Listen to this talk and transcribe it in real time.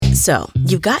So,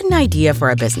 you've got an idea for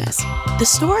a business. The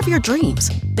store of your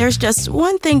dreams. There's just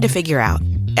one thing to figure out.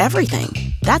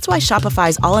 Everything. That's why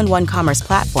Shopify's all-in-one commerce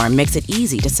platform makes it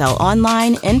easy to sell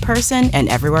online, in person, and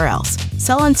everywhere else.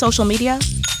 Sell on social media,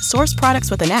 source products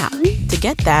with an app to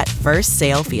get that first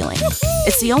sale feeling.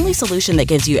 It's the only solution that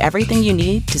gives you everything you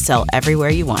need to sell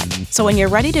everywhere you want. So when you're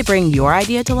ready to bring your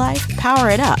idea to life, power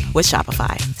it up with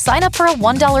Shopify. Sign up for a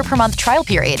 $1 per month trial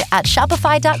period at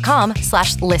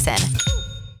shopify.com/listen.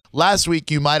 Last week,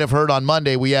 you might have heard on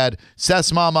Monday, we had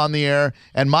Seth's mom on the air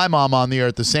and my mom on the air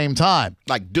at the same time.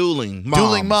 Like dueling moms.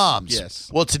 Dueling moms.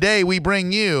 Yes. Well, today we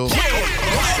bring you... It's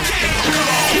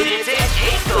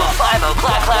the 5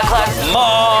 o'clock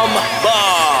Mom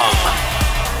Bomb.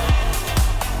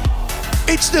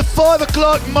 It's the 5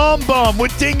 o'clock Mom Bomb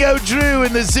with Dingo Drew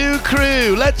and the Zoo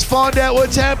Crew. Let's find out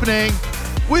what's happening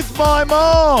with my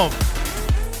mom.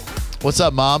 What's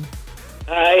up, Mom?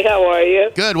 Hi, how are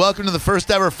you? Good. Welcome to the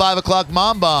first ever 5 o'clock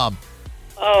Mom Bomb.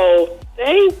 Oh,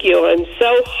 thank you. I'm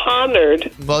so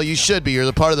honored. Well, you should be. You're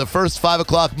the part of the first 5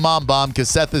 o'clock Mom Bomb because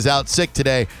Seth is out sick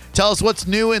today. Tell us what's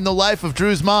new in the life of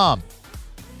Drew's mom.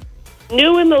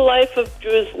 New in the life of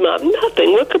Drew's mom?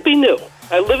 Nothing. What could be new?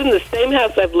 I live in the same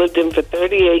house I've lived in for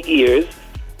 38 years,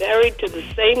 married to the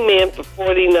same man for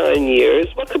 49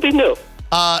 years. What could be new?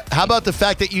 How about the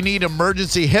fact that you need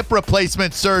emergency hip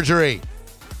replacement surgery?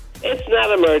 It's not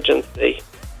emergency.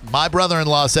 My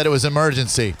brother-in-law said it was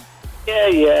emergency.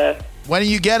 Yeah. When are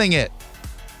you getting it?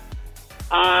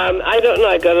 I don't know.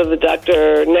 I go to the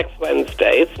doctor next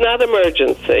Wednesday. It's not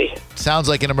emergency. Sounds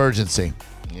like an emergency.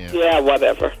 Yeah,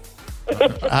 whatever.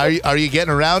 Are you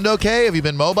getting around okay? Have you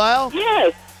been mobile?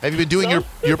 Yes. Have you been doing you've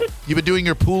been doing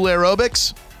your pool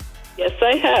aerobics? Yes,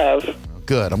 I have.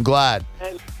 Good. I'm glad.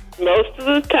 And most of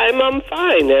the time, I'm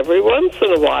fine. Every once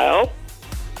in a while,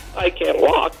 I can't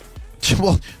walk.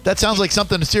 Well, that sounds like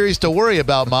something serious to worry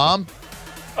about, Mom.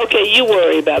 Okay, you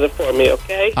worry about it for me,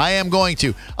 okay? I am going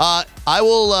to. I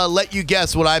will let you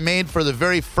guess what I made for the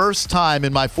very first time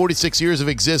in my 46 years of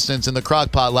existence in the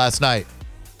crock pot last night.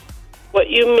 What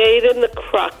you made in the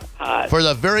crock pot. For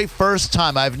the very first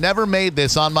time. I've never made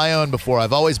this on my own before.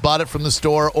 I've always bought it from the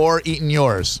store or eaten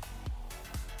yours.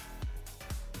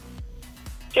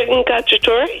 Chicken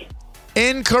cacciatore?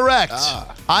 Incorrect.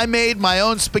 I made my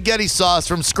own spaghetti sauce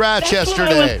from scratch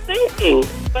yesterday. That's what I was thinking,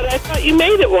 but I thought you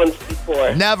made it once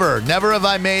before. Never have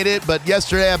I made it, but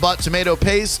yesterday I bought tomato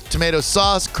paste, tomato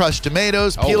sauce, crushed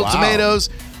tomatoes, peeled tomatoes,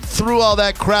 threw all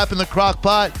that crap in the crock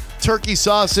pot, turkey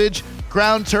sausage,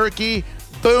 ground turkey,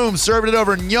 boom, served it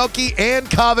over gnocchi and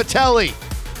cavatelli.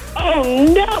 Oh,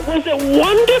 no. Was it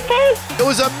wonderful? It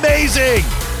was amazing.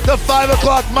 The 5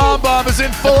 o'clock Mom Bomb is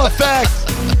in full effect.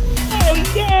 Oh,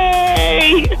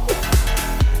 yay!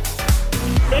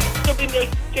 Next, we make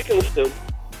chicken soup.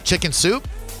 Chicken soup?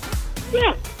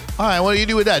 Yeah. All right, what do you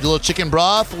do with that? A little chicken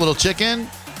broth, a little chicken?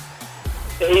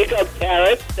 There you go.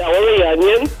 Carrots, celery,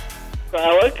 onion,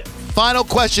 garlic. Final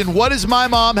question. What is my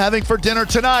mom having for dinner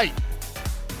tonight?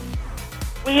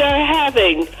 We are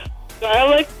having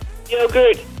garlic,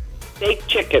 yogurt, baked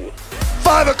chicken.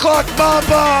 5 o'clock Mom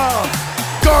Bomb!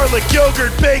 Garlic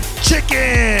yogurt baked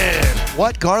chicken!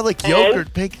 What? Garlic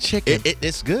yogurt baked chicken?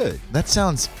 It's good. That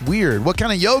sounds weird. What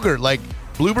kind of yogurt? Like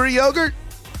blueberry yogurt?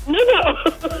 No.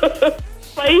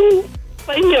 plain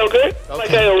yogurt,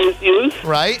 like I always use.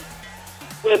 Right.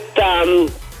 With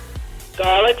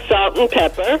garlic, salt, and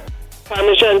pepper,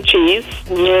 Parmesan cheese,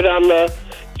 smear it on the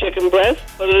chicken breast,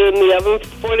 put it in the oven for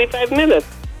 45 minutes.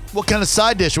 What kind of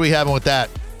side dish are we having with that?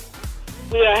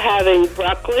 We are having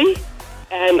broccoli,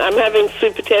 and I'm having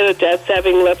sweet potato. Dad's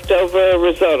having leftover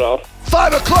risotto.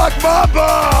 5 o'clock Mom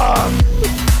Bomb!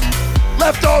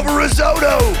 Leftover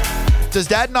risotto! Does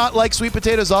Dad not like sweet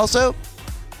potatoes also?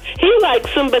 He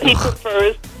likes them, but he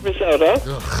prefers risotto.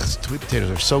 Ugh, sweet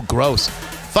potatoes are so gross.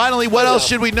 Finally, what else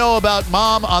should we know about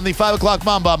Mom on the 5 o'clock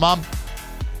Mom Bomb, Mom?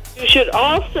 You should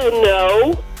also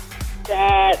know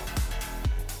that,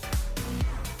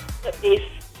 let me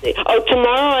see. Oh,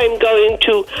 tomorrow I'm going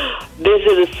to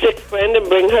visit a sick friend and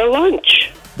bring her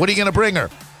lunch. What are you going to bring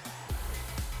her?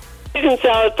 Chicken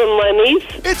salad from Lenny's.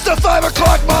 It's the 5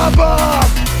 o'clock Mom Bomb!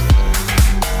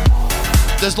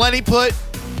 Does Lenny put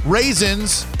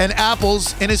raisins and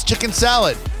apples in his chicken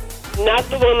salad? Not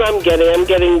the one I'm getting. I'm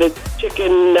getting the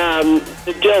chicken,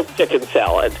 the dill chicken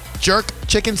salad. Jerk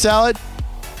chicken salad?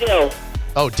 Dill.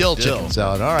 Oh, dill chicken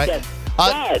salad. All right.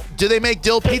 Yes. Do they make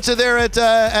dill pizza there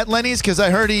at Lenny's? Because I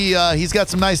heard he's got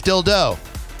some nice dill dough.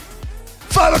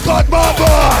 5 o'clock Mom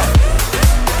Bomb!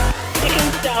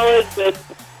 Chicken salad with,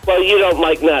 well, you don't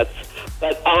like nuts,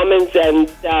 but almonds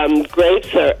and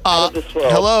grapes are out of this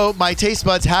world. Hello, my taste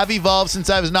buds have evolved since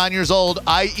I was 9 years old.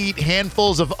 I eat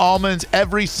handfuls of almonds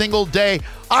every single day.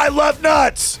 I love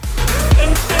nuts.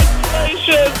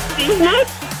 Congratulations. These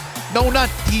nuts? No, not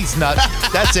these nuts.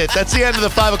 That's it. That's the end of the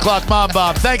 5 o'clock Mom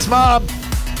Bomb. Thanks, Mom.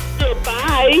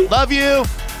 Bye. Love you.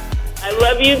 I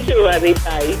love you too, honey.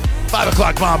 Bye. 5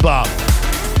 o'clock Mom Bomb.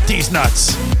 These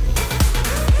nuts.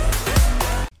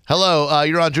 Hello,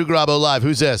 you're on Drew Garabo Live.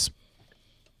 Who's this?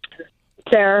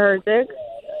 Sarah Herzig.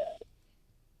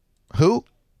 Who?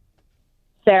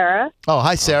 Sarah. Oh,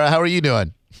 hi, Sarah. How are you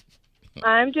doing?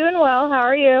 I'm doing well. How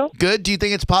are you? Good. Do you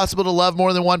think it's possible to love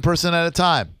more than one person at a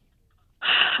time?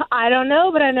 I don't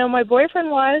know, but I know my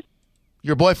boyfriend was.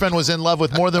 Your boyfriend was in love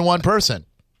with more than one person?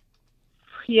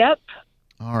 Yep.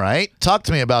 All right. Talk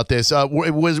to me about this.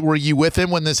 Were you with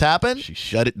him when this happened? She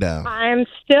shut it down. I'm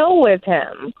still with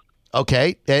him.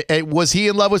 Okay. Was he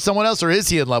in love with someone else, or is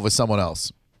he in love with someone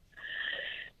else?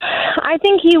 I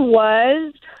think he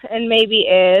was, and maybe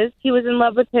is. He was in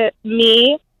love with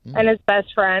me and his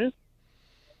best friend.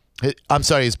 I'm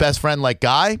sorry, his best friend, like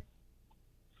guy?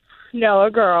 No,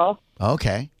 a girl.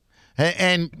 Okay.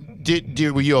 And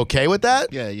were you okay with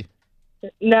that? Yeah.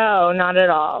 No, not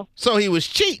at all. So he was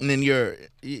cheating, and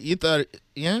you thought,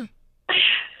 yeah?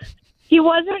 He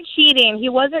wasn't cheating. He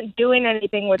wasn't doing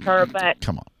anything with her, but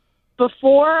Come on.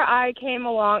 before I came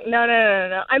along, no.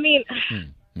 I mean,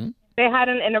 they had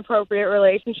an inappropriate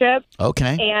relationship.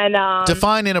 Okay. And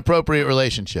define inappropriate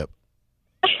relationship.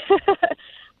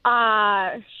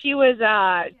 she was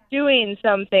doing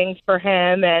some things for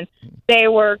him, and they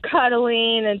were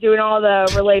cuddling and doing all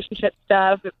the relationship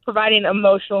stuff, providing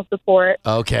emotional support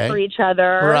for each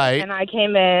other. Right. And I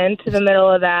came into the middle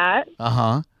of that.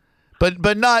 Uh-huh.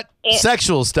 But not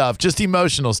sexual stuff, just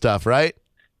emotional stuff, right?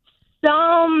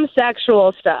 Some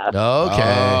sexual stuff.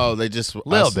 Okay. Oh, they just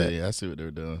Little bit. Yeah, I see what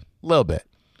they're doing. A little bit.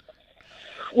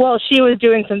 Well, she was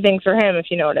doing some things for him, if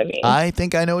you know what I mean. I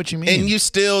think I know what you mean. And you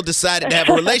still decided to have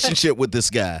a relationship with this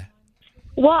guy.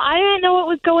 Well, I didn't know what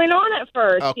was going on at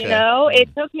first, Okay. you know. It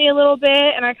took me a little bit,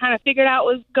 and I kind of figured out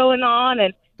what was going on,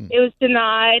 and it was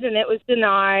denied, and it was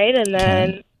denied, and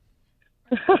then...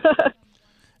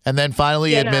 And then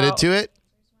finally admitted to it?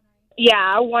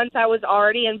 Yeah, once I was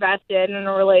already invested in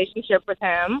a relationship with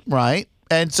him. Right.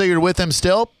 And so you're with him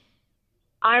still?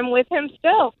 I'm with him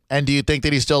still. And do you think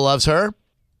that he still loves her?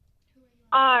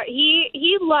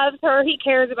 He loves her. He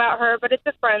cares about her, but it's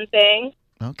a friend thing.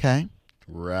 Okay.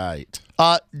 Right.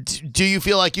 Do you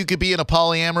feel like you could be in a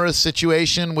polyamorous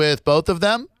situation with both of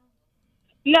them?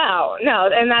 No,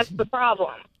 and that's the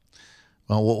problem.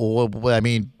 Well, I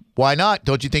mean, why not?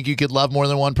 Don't you think you could love more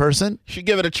than one person? Should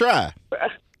give it a try.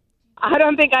 I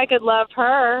don't think I could love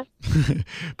her.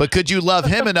 But could you love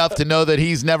him enough to know that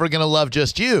he's never going to love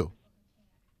just you?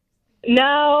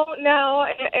 No,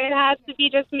 it has to be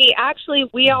just me. Actually,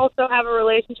 we also have a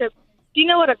relationship. Do you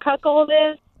know what a cuckold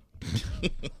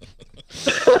is?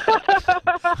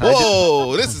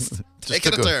 Whoa, this is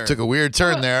taking a turn. Took a weird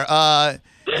turn there. I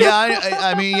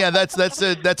mean, that's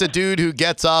a dude who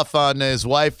gets off on his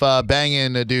wife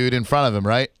banging a dude in front of him,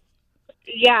 right?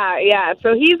 Yeah.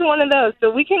 So he's one of those.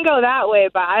 So we can go that way,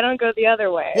 but I don't go the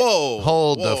other way. Whoa.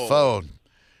 Hold the phone.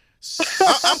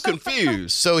 I'm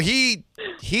confused. So he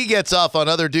gets off on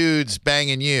other dudes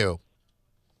banging you.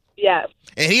 Yes.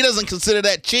 And he doesn't consider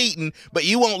that cheating, but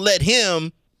you won't let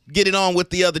him get it on with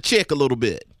the other chick a little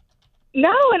bit.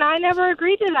 No, and I never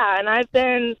agreed to that. And I've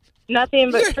been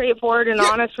nothing but straightforward and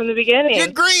honest from the beginning. You're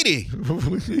gready.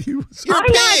 You're I'm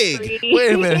a not pig. greedy.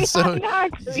 Wait a minute. I'm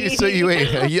not greedy. So you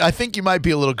wait. I think you might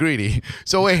be a little greedy.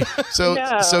 So wait. So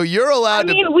No. so you're allowed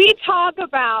I mean, we talk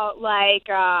about like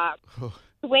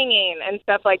swinging and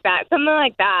stuff like that. Something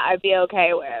like that, I'd be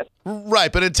okay with.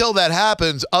 Right, but until that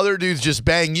happens, other dudes just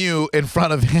bang you in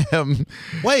front of him.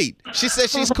 Wait, she said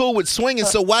she's cool with swinging,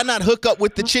 so why not hook up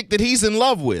with the chick that he's in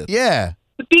love with? Yeah.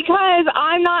 Because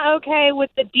I'm not okay with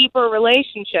the deeper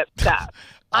relationship stuff.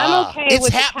 I'm okay It's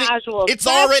with happening. the casual It's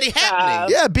sex already stuff.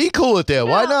 happening. Yeah, be cool with it.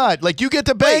 Why not? Like, you get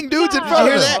to bang dudes in no. Did front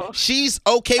you of hear them. that? She's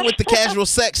okay with the casual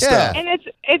sex Yeah. stuff. And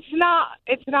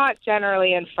it's not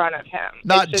generally in front of him.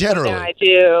 Not it's just generally. something I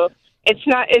do.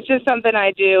 It's just something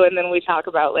I do, and then we talk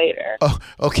about later. Oh,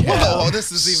 okay. Whoa,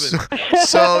 this is even...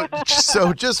 So just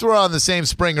so we're on the same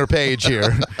Springer page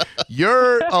here.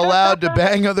 You're allowed to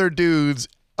bang other dudes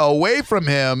away from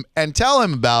him and tell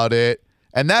him about it,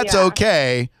 and that's Yeah.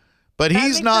 okay. But That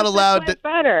he's makes not us allowed to.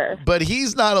 better. But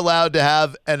he's not allowed to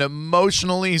have an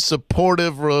emotionally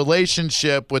supportive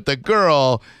relationship with the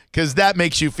girl because that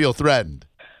makes you feel threatened.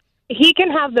 he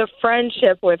can have the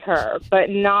friendship with her, but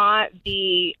not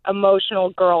the emotional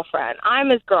girlfriend. I'm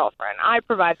his girlfriend. I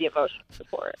provide the emotional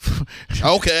support.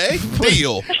 Okay,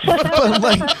 deal.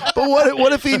 but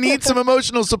what if he needs some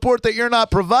emotional support that you're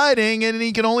not providing, and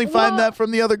he can only find that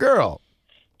from the other girl?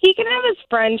 He can have his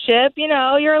friendship. You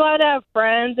know, you're allowed to have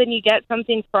friends, and you get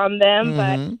something from them,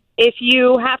 but if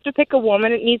you have to pick a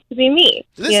woman, it needs to be me.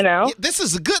 This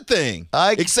is a good thing,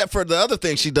 except for the other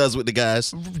thing she does with the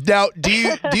guys. Now, do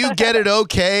you get it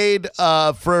okayed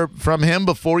from him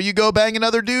before you go bang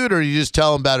another dude, or you just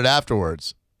tell him about it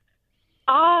afterwards?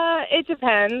 It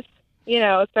depends. You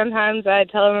know, sometimes I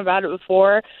tell him about it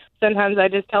before. Sometimes I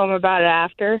just tell him about it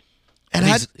after. And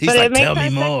he's like, tell me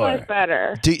more.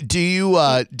 Better. Do you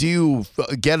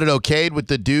get it okayed with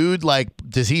the dude? Like,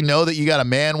 does he know that you got a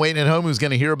man waiting at home who's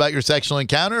going to hear about your sexual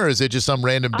encounter, or is it just some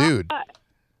random dude?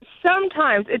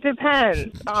 Sometimes it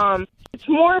depends. It's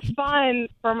more fun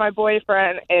for my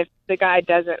boyfriend if the guy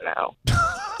doesn't know.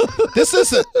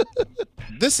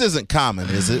 This isn't common,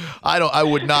 is it? I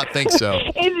would not think so.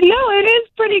 It is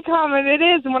pretty common. It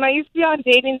is. When I used to be on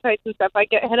dating sites and stuff, I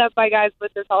get hit up by guys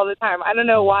with this all the time. I don't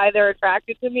know why they're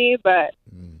attracted to me, but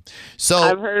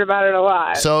I've heard about it a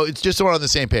lot. So it's just so we're on the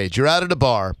same page. You're out at a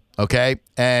bar, okay?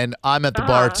 And I'm at the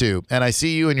bar too. And I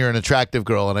see you and you're an attractive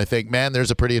girl. And I think, man,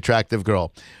 there's a pretty attractive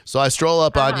girl. So I stroll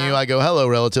up on you. I go, hello,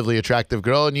 relatively attractive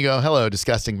girl. And you go, hello,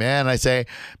 disgusting man. And I say,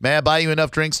 may I buy you enough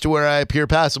drinks to where I appear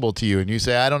passable to you? And you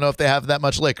say, I don't know if they have that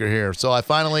much liquor here. So I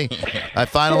finally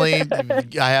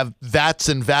have vats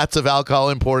and vats of alcohol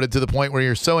imported to the point where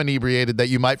you're so inebriated that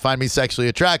you might find me sexually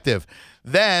attractive.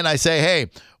 Then I say,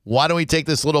 hey, why don't we take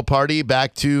this little party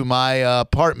back to my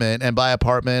apartment? And by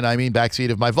apartment, I mean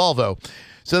backseat of my Volvo.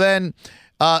 So then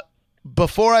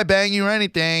before I bang you or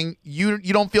anything, you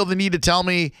don't feel the need to tell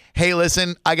me, hey,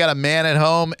 listen, I got a man at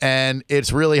home and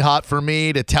it's really hot for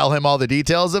me to tell him all the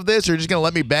details of this? Or you're just going to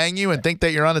let me bang you and think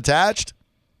that you're unattached?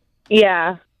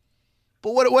 Yeah.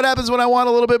 But what happens when I want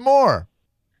a little bit more?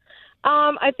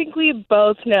 I think we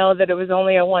both know that it was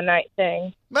only a one-night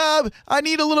thing. I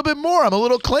need a little bit more. I'm a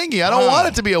little clingy. I don't want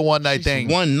it to be a one-night thing.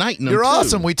 One night. You're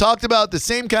awesome. We talked about the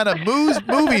same kind of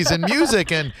movies and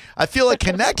music, and I feel a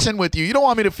connection with you. You don't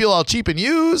want me to feel all cheap and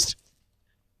used.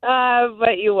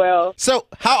 But you will. So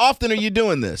how often are you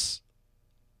doing this?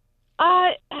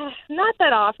 Not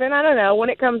that often. I don't know.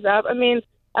 When it comes up, I mean,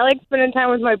 I like spending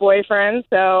time with my boyfriend,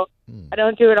 so I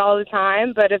don't do it all the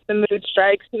time. But if the mood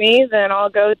strikes me, then I'll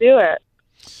go do it.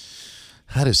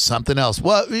 That is something else.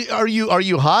 What are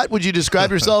you hot? Would you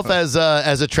describe yourself as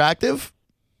attractive?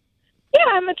 Yeah,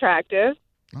 I'm attractive.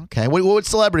 Okay. What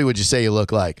celebrity would you say you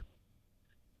look like?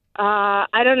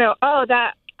 I don't know. Oh,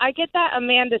 I get that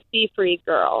Amanda Seyfried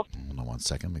girl. Hold on 1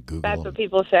 second. Let me Google. That's what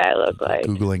people say I look like.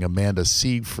 Googling Amanda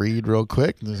Seyfried real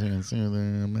quick.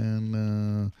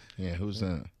 Amanda. Yeah, who's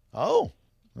that? Oh,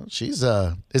 well, she's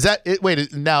Is that it?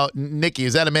 Wait, now, Nikki,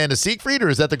 is that Amanda Seyfried or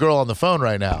is that the girl on the phone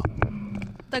right now?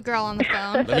 The girl on the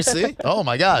phone. Let me see. Oh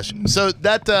my gosh! So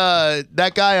that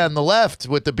guy on the left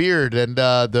with the beard and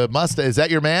the mustache, is that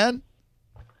your man?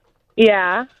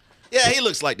 Yeah. Yeah, he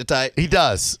looks like the type. He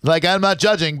does. Like, I'm not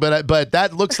judging, but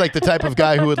that looks like the type of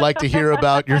guy who would like to hear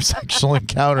about your sexual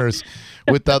encounters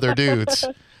with other dudes.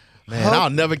 Man, I'll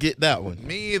never get that one.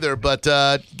 Me either, but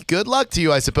good luck to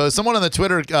you, I suppose. Someone on the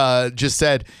Twitter just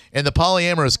said, in the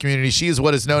polyamorous community, she is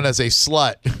what is known as a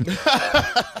slut.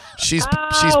 she's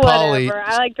poly. Whatever.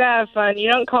 I like to have fun. You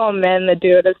don't call men that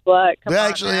do it a slut. Come on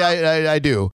actually, now. I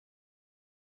do.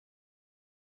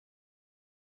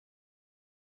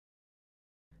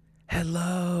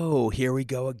 Hello, here we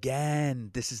go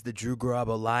again. This is the Drew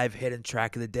Garabo live hidden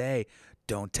track of the day.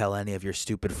 Don't tell any of your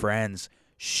stupid friends.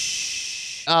 Shh.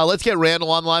 Let's get Randall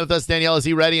on the line with us. Danielle, is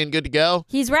he ready and good to go?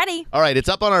 He's ready. All right, it's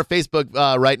up on our Facebook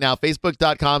right now,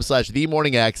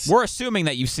 facebook.com/TheMorningX. We're assuming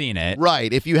that you've seen it.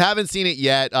 Right. If you haven't seen it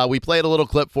yet, we played a little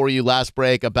clip for you last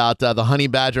break about the honey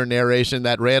badger narration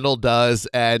that Randall does.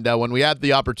 And when we had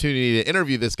the opportunity to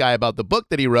interview this guy about the book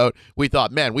that he wrote, we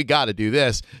thought, man, we got to do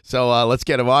this. So let's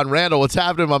get him on. Randall, what's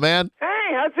happening, my man?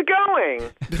 Hey, how's it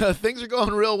going? Things are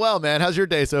going real well, man. How's your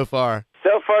day so far?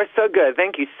 So far, so good.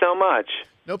 Thank you so much.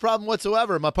 No problem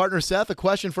whatsoever. My partner Seth, a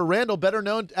question for Randall, better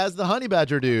known as the Honey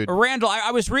Badger dude. Randall, I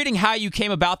was reading how you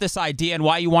came about this idea and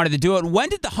why you wanted to do it. When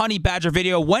did the Honey Badger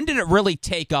video, when did it really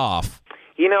take off?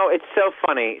 You know, it's so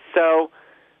funny. So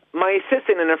my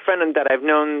assistant and a friend that I've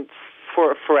known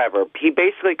for forever, he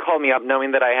basically called me up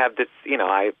knowing that I have this,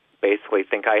 I basically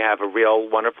think I have a real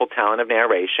wonderful talent of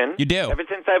narration. You do. Ever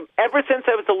since I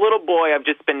was a little boy, I've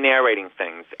just been narrating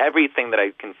things. Everything that I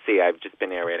can see, I've just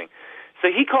been narrating. So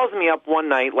he calls me up one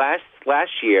night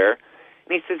last year, and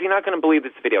And he says, "You're not going to believe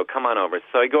this video. Come on over."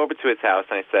 So I go over to his house,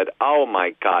 and I said, "Oh,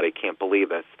 my God, I can't believe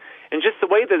this." And just the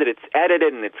way that it's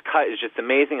edited and it's cut is just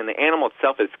amazing, and the animal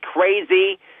itself is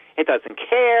crazy. It doesn't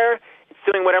care. It's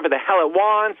doing whatever the hell it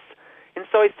wants. And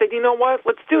so I said, "You know what?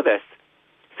 Let's do this."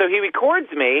 So he records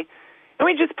me, and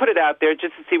we just put it out there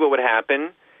just to see what would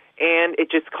happen. And it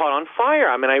just caught on fire.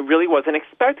 I mean, I really wasn't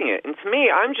expecting it. And to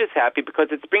me, I'm just happy because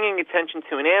it's bringing attention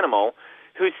to an animal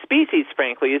whose species,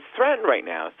 frankly, is threatened right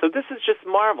now. So this is just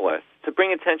marvelous to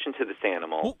bring attention to this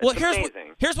animal. Well, it's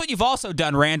amazing. Here's what you've also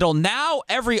done, Randall. Now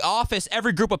every office,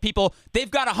 every group of people,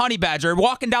 they've got a honey badger.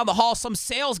 Walking down the hall, some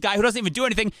sales guy who doesn't even do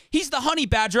anything, he's the honey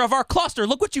badger of our cluster.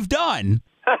 Look what you've done.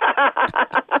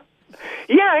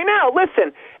 Yeah, I know.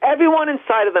 Listen, everyone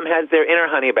inside of them has their inner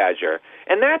honey badger.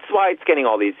 And that's why it's getting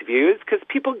all these views, because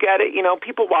people get it. You know,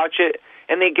 people watch it,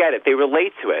 and they get it. They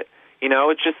relate to it. You know,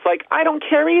 it's just like, I don't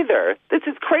care either. This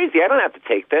is crazy. I don't have to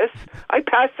take this. I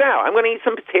pass out. I'm going to eat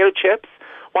some potato chips,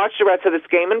 watch the rest of this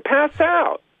game, and pass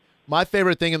out. My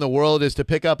favorite thing in the world is to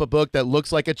pick up a book that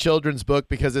looks like a children's book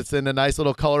because it's in a nice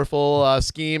little colorful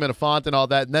scheme and a font and all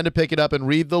that, and then to pick it up and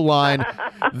read the line,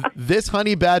 "This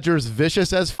honey badger's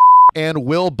vicious as and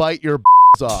will bite your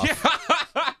off."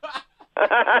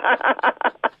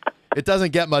 It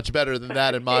doesn't get much better than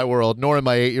that in my world, nor in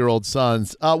my 8-year-old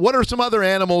son's. What are some other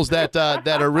animals that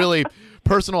are really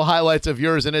personal highlights of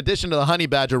yours? In addition to the honey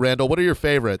badger, Randall, what are your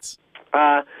favorites?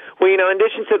 Well, you know, in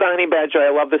addition to the honey badger,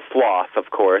 I love the sloth, of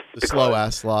course. The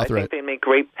slow-ass sloth, I right? think they make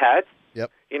great pets.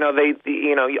 Yep. You know,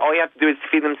 all you have to do is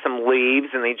feed them some leaves,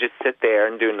 and they just sit there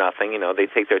and do nothing. You know, they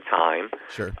take their time.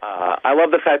 Sure. I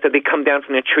love the fact that they come down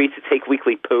from their trees to take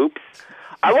weekly poops.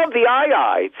 I love the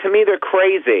eye. To me, they're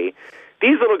crazy.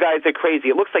 These little guys are crazy.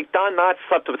 It looks like Don Knotts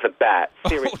slept with a bat.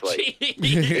 Seriously.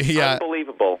 Yeah.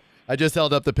 Unbelievable. I just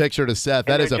held up the picture to Seth.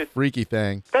 That is a freaky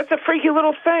thing. That's a freaky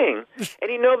little thing.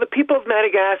 And, you know, the people of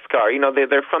Madagascar, you know,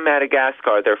 they're from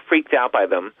Madagascar. They're freaked out by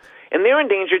them. And they're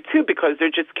endangered, too, because they're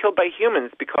just killed by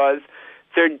humans because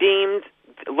they're deemed,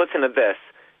 listen to this,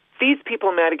 these people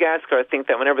in Madagascar think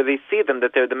that whenever they see them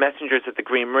that they're the messengers of the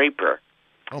Grim Reaper.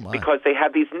 Oh, my. Because they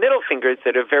have these middle fingers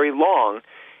that are very long,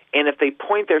 and if they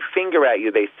point their finger at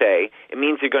you, they say, it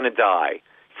means you're going to die.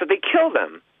 So they kill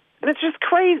them. And it's just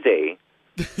crazy.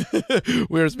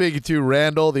 We're speaking to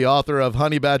Randall, the author of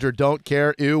Honey Badger Don't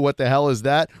Care. Ew, what the hell is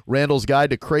that? Randall's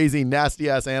Guide to Crazy,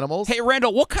 Nasty-Ass Animals. Hey,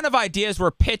 Randall, what kind of ideas were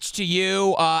pitched to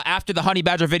you after the honey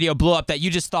badger video blew up that you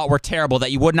just thought were terrible,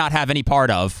 that you would not have any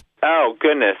part of? Oh,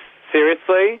 goodness.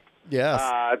 Seriously? Yes.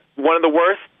 One of the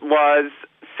worst was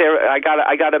Sarah. I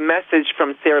got a message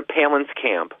from Sarah Palin's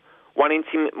camp wanting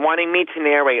me to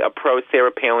narrate a pro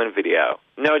Sarah Palin video.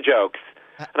 No jokes.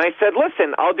 And I said,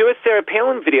 listen, I'll do a Sarah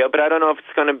Palin video, but I don't know if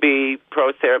it's going to be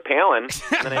pro Sarah Palin.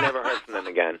 And then I never heard from them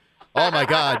again. Oh my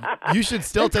God! You should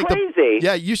still take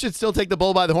you should still take the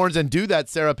bull by the horns and do that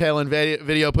Sarah Palin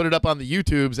video. Put it up on the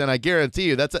YouTubes, and I guarantee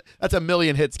you that's a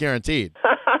million hits guaranteed.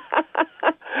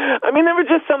 I mean, there were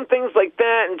just some things like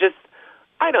that, and just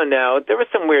I don't know. There were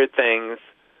some weird things.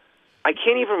 I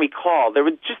can't even recall. There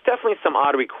were just definitely some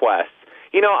odd requests.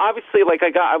 You know, obviously, like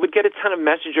I would get a ton of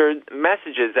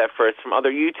messages at first from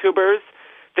other YouTubers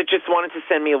that just wanted to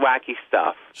send me wacky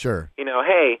stuff. Sure. You know,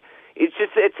 hey,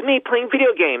 it's me playing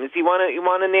video games. You want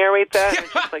to narrate that? And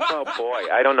it's just like, oh boy,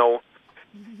 I don't know.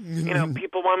 You know,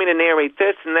 people want me to narrate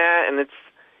this and that, and it's,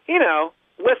 you know,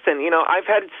 listen, you know, I've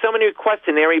had so many requests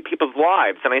to narrate people's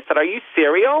lives, and I said, are you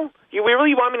serial? You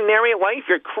really want me to narrate life?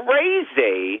 You're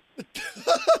crazy.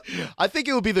 I think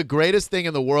it would be the greatest thing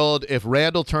in the world if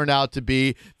Randall turned out to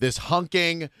be this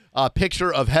hunking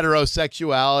picture of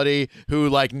heterosexuality who,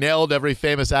 like, nailed every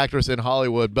famous actress in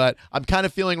Hollywood. But I'm kind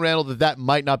of feeling, Randall, that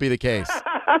might not be the case.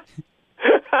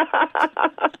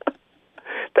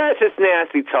 That's just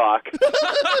nasty talk.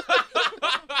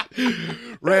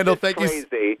 Randall, thank you.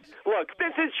 Crazy. Look,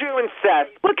 this is Drew and Seth.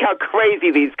 Look how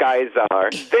crazy these guys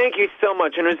are. Thank you so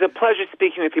much, and it was a pleasure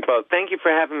speaking with you both. Thank you for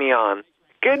having me on.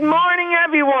 Good morning,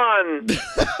 everyone.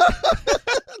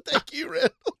 Thank you,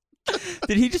 Randall.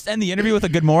 Did he just end the interview with a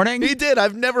good morning? He did.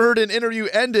 I've never heard an interview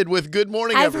ended with good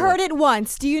morning, everyone. I've heard it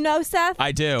once. Do you know, Seth?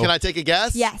 I do. Can I take a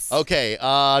guess? Yes. Okay.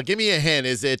 Give me a hint.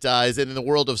 Is it in the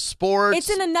world of sports? It's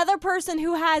in another person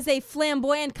who has a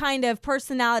flamboyant kind of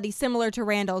personality similar to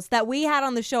Randall's that we had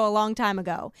on the show a long time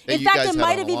ago. In fact, it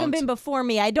might have even been before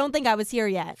me. I don't think I was here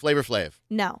yet. Flavor Flav.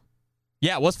 No.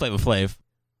 Yeah, it was Flavor Flav.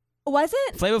 Was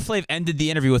it? Flavor Flav ended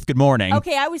the interview with good morning.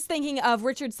 Okay, I was thinking of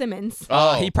Richard Simmons.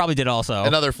 He probably did also.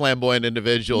 Another flamboyant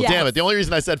individual. Yes. Damn it. The only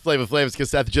reason I said Flavor Flav is because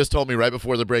Seth just told me right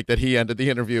before the break that he ended the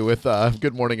interview with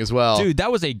good morning as well. Dude,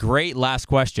 that was a great last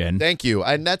question. Thank you.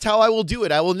 And that's how I will do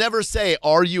it. I will never say,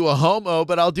 are you a homo?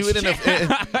 But I'll do it in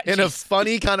a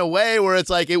funny kind of way where it's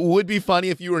like, it would be funny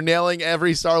if you were nailing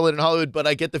every starlet in Hollywood, but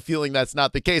I get the feeling that's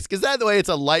not the case. Because that way, it's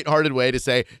a lighthearted way to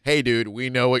say, hey, dude,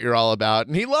 we know what you're all about.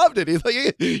 And he loved it. He's like,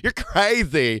 you're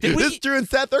crazy. This Drew and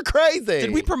Seth are crazy.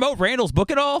 Did we promote Randall's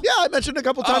book at all? Yeah, I mentioned a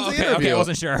couple times in the interview. Okay, I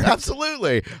wasn't sure.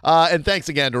 Absolutely. And thanks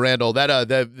again to Randall. That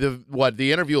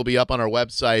the interview will be up on our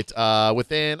website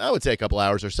within, I would say, a couple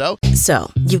hours or so.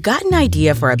 So, you've got an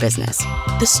idea for a business.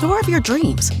 The store of your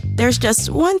dreams. There's just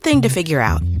one thing to figure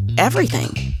out.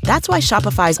 Everything. That's why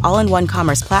Shopify's all-in-one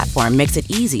commerce platform makes it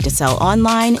easy to sell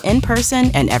online, in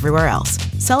person, and everywhere else.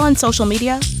 Sell on social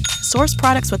media, source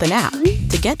products with an app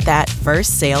to get that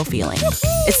first sale feeling.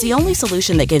 It's the only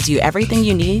solution that gives you everything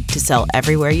you need to sell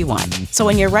everywhere you want. So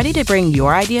when you're ready to bring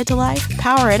your idea to life,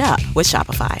 power it up with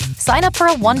Shopify. Sign up for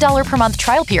a $1 per month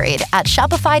trial period at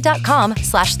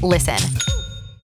shopify.com/listen.